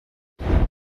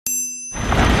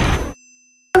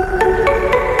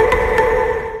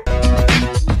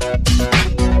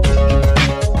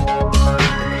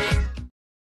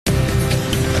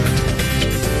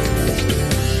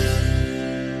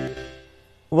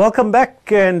Welcome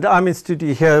back, and I'm in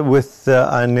studio here with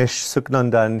Anesh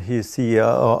Sugnandan. He's CEO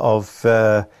of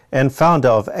and founder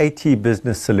of AT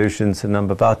Business Solutions, and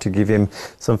I'm about to give him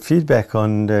some feedback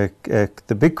on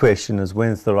the big question is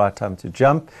when's the right time to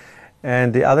jump,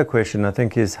 and the other question I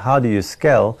think is how do you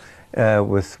scale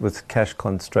with cash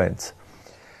constraints.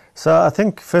 So I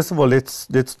think first of all let's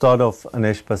start off,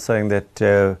 Anesh, by saying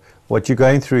that what you're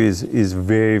going through is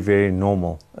very, very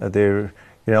normal.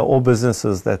 All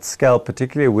businesses that scale,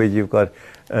 particularly where you've got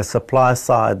a supply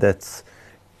side that's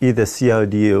either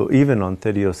COD or even on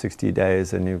 30 or 60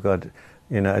 days, and you've got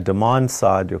a demand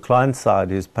side, your client side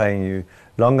who's paying you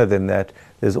longer than that,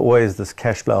 there's always this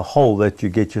cash flow hole that you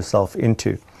get yourself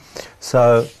into.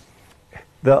 So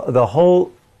the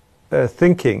whole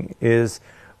thinking is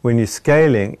when you're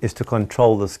scaling is to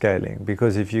control the scaling,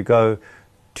 because if you go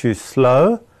too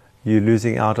slow, you're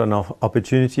losing out on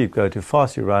opportunity. You go too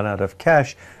fast, you run out of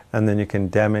cash, and then you can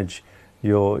damage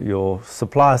your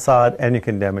supply side and you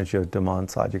can damage your demand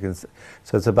side.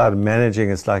 So it's about managing.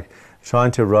 It's like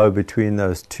trying to row between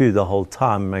those two the whole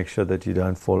time, make sure that you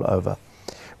don't fall over.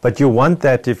 But you want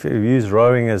that, if you use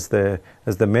rowing as the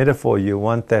metaphor, you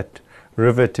want that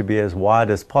river to be as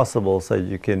wide as possible so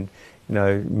you can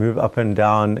move up and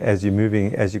down as you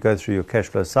go through your cash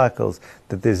flow cycles,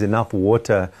 that there's enough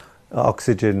water,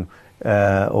 oxygen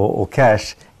or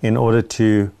cash in order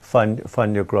to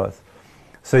fund your growth.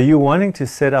 So you're wanting to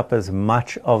set up as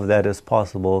much of that as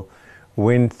possible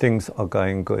when things are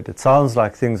going good. It sounds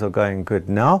like things are going good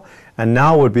now, and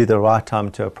now would be the right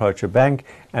time to approach a bank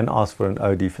and ask for an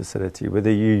OD facility.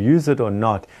 Whether you use it or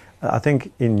not, I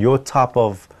think in your type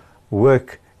of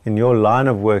work, in your line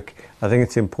of work, I think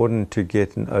it's important to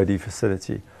get an OD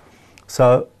facility.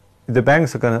 So the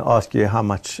banks are going to ask you how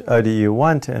much OD you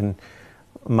want, and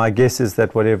my guess is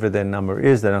that whatever their number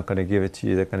is, they're not going to give it to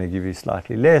you. They're going to give you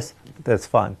slightly less. That's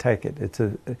fine. Take it.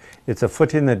 It's a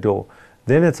foot in the door.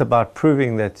 Then it's about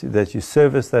proving that you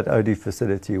service that OD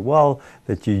facility well,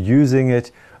 that you're using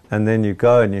it, and then you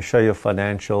go and you show your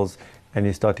financials, and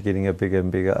you start getting a bigger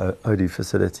and bigger OD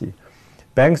facility.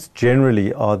 Banks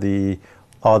generally are the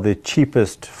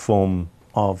cheapest form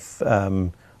of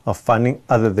funding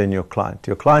other than your client.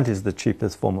 Your client is the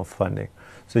cheapest form of funding.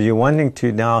 So you're wanting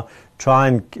to now try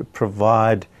and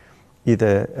provide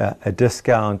either a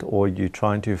discount, or you're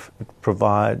trying to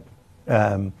provide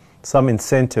some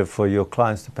incentive for your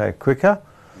clients to pay quicker.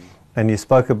 And you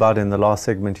spoke about in the last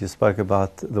segment, you spoke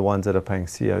about the ones that are paying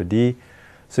COD.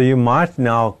 So you might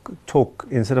now talk,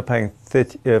 instead of paying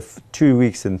 2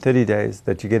 weeks and 30 days,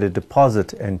 that you get a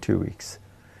deposit in 2 weeks.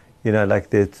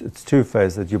 It's two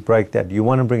phases that you break that. You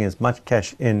want to bring as much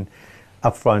cash in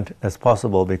upfront as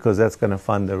possible, because that's going to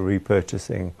fund the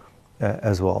repurchasing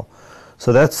as well.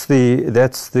 So that's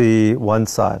the one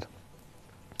side.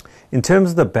 In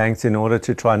terms of the banks, in order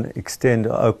to try and extend,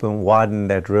 widen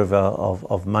that river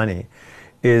of money,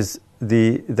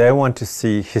 they want to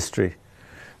see history.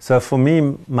 So for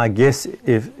me, my guess,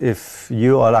 if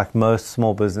you are like most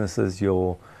small businesses,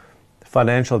 your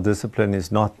financial discipline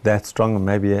is not that strong, or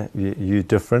maybe you're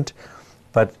different.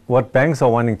 But what banks are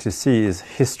wanting to see is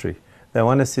history. They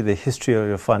want to see the history of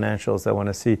your financials. They want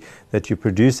to see that you're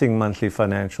producing monthly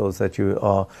financials, that you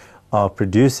are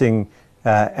producing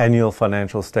annual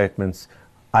financial statements,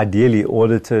 ideally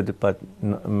audited, but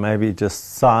maybe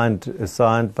just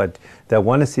signed, but they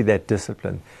want to see that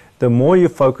discipline. The more you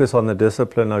focus on the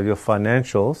discipline of your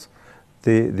financials,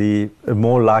 the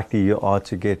more likely you are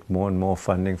to get more and more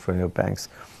funding from your banks.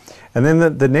 And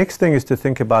then the next thing is to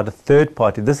think about a third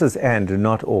party. This is and,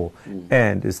 not or.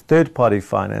 And is third party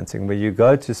financing, where you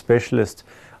go to specialist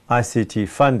ICT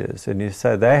funders and you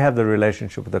say they have the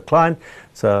relationship with the client.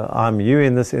 So I'm you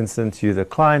in this instance, you the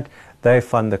client. They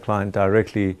fund the client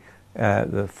directly.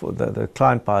 The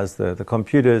client buys the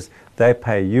computers. They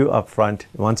pay you upfront,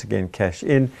 once again cash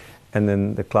in, and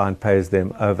then the client pays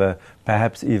them over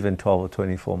perhaps even 12 or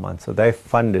 24 months. So they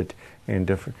fund it in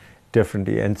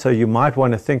differently. And so you might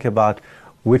want to think about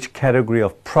which category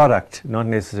of product, not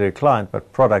necessarily client,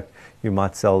 but product, you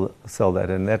might sell that.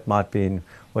 And that might be in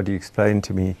what you explained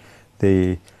to me,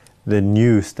 the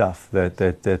new stuff,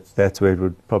 that's where it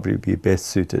would probably be best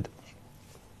suited.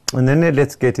 And then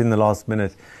let's get in the last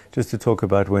minute just to talk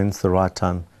about when's the right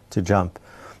time to jump.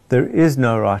 There is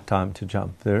no right time to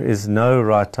jump. There is no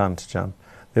right time to jump.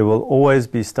 There will always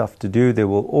be stuff to do. There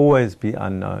will always be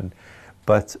unknown.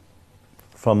 But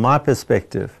from my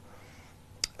perspective,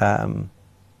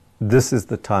 this is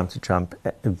the time to jump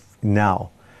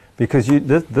now. Because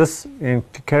to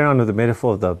carry on with the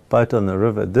metaphor of the boat on the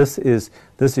river,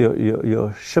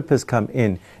 your ship has come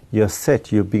in, you're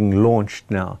set, you're being launched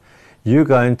now. you're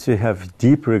going to have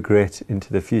deep regret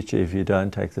into the future if you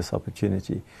don't take this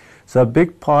opportunity. So a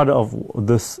big part of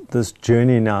this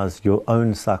journey now is your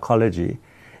own psychology,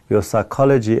 your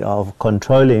psychology of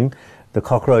controlling the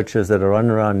cockroaches that are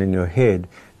running around in your head,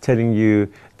 telling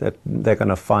you that they're going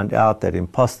to find out, that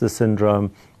imposter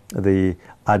syndrome, the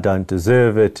I don't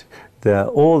deserve it,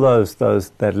 all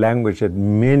that language that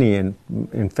many,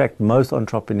 in fact most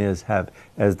entrepreneurs have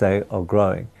as they are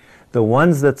growing. The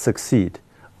ones that succeed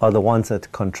are the ones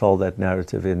that control that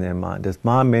narrative in their mind. As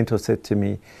my mentor said to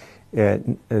me,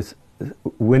 is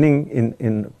winning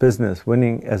in business,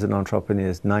 winning as an entrepreneur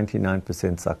is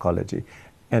 99% psychology,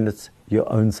 and it's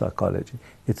your own psychology.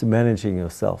 It's managing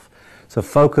yourself. So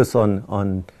focus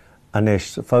on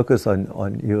Anesh, focus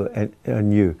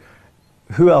on you.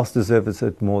 Who else deserves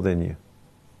it more than you?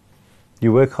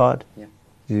 You work hard,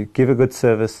 you give a good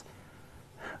service,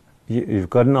 you've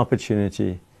got an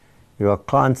opportunity, you have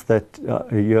clients that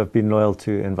you have been loyal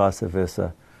to, and vice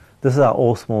versa. This is how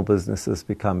all small businesses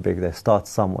become big. They start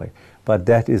somewhere, but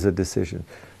that is a decision.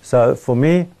 So for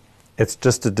me, it's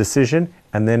just a decision,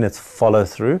 and then it's follow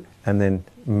through, and then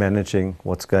managing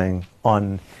what's going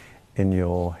on in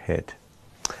your head.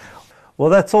 Well,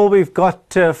 that's all we've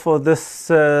got for this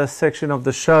section of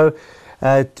the show.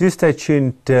 Do stay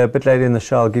tuned. A bit later in the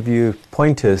show, I'll give you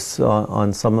pointers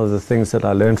on some of the things that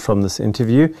I learned from this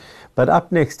interview. But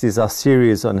up next is our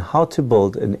series on how to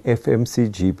build an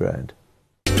FMCG brand.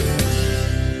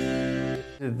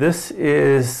 This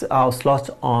is our slot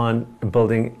on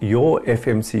building your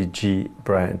FMCG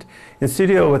brand. In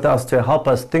studio with us to help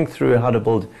us think through how to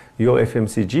build your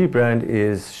FMCG brand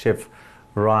is Chef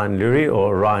Ryan Lurie,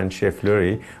 or Ryan Chef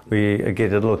Lurie. We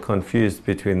get a little confused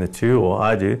between the two, or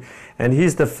I do. And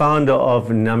he's the founder of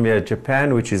Namya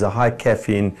Japan, which is a high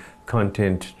caffeine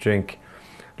content drink.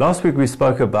 Last week we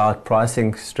spoke about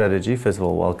pricing strategy. First of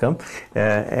all, welcome.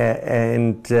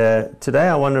 And today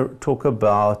I want to talk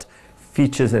about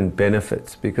features and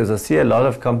benefits, because I see a lot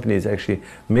of companies actually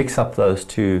mix up those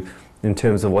two in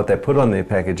terms of what they put on their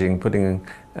packaging, putting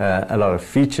a lot of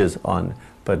features on,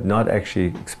 but not actually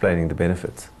explaining the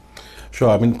benefits. Sure.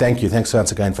 I mean, thank you. Thanks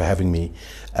once again for having me.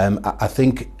 I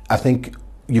think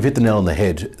you've hit the nail on the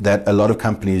head that a lot of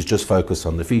companies just focus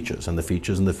on the features and the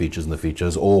features and the features and the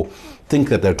features, or think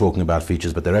that they're talking about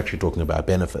features, but they're actually talking about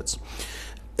benefits.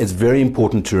 It's very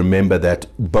important to remember that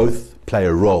both play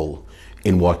a role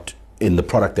in the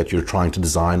product that you're trying to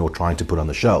design or trying to put on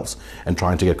the shelves and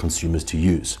trying to get consumers to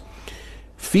use.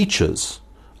 Features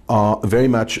are very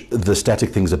much the static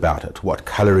things about it. What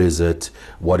color is it?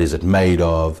 What is it made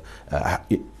of?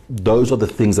 Those are the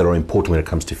things that are important when it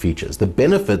comes to features. The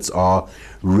benefits are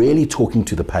really talking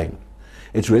to the pain.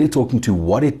 It's really talking to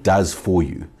what it does for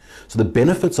you. So the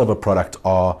benefits of a product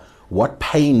are what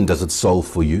pain does it solve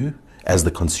for you as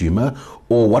the consumer,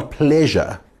 or what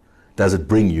pleasure does it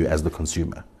bring you as the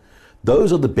consumer.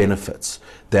 Those are the benefits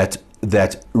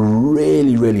that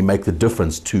really, really make the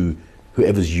difference to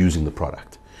whoever's using the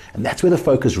product. And that's where the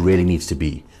focus really needs to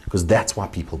be, because that's why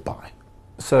people buy.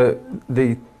 So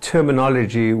the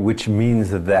terminology which means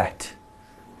that,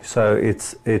 so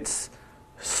it's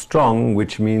strong,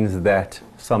 which means that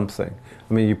something.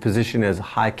 I mean, you position as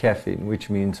high caffeine, which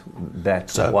means that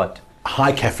so what?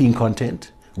 High caffeine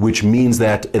content, which means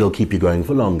that it'll keep you going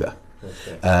for longer.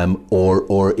 Okay.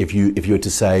 Or if you were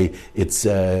to say it's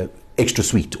extra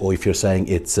sweet, or if you're saying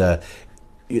it's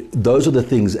those are the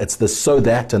things. It's the so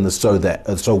that and the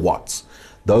so what's.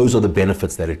 Those are the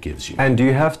benefits that it gives you. And do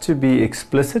you have to be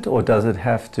explicit, or does it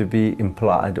have to be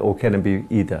implied, or can it be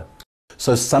either?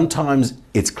 So sometimes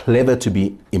it's clever to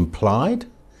be implied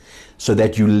so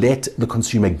that you let the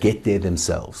consumer get there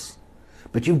themselves.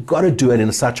 But you've got to do it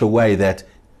in such a way that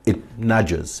it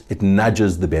nudges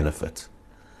the benefit.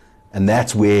 And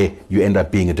that's where you end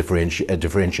up being a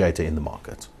differentiator in the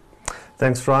market.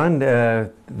 Thanks, Ryan.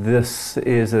 This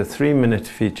is a 3-minute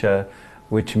feature,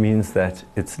 which means that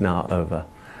it's now over.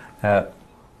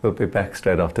 We'll be back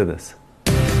straight after this.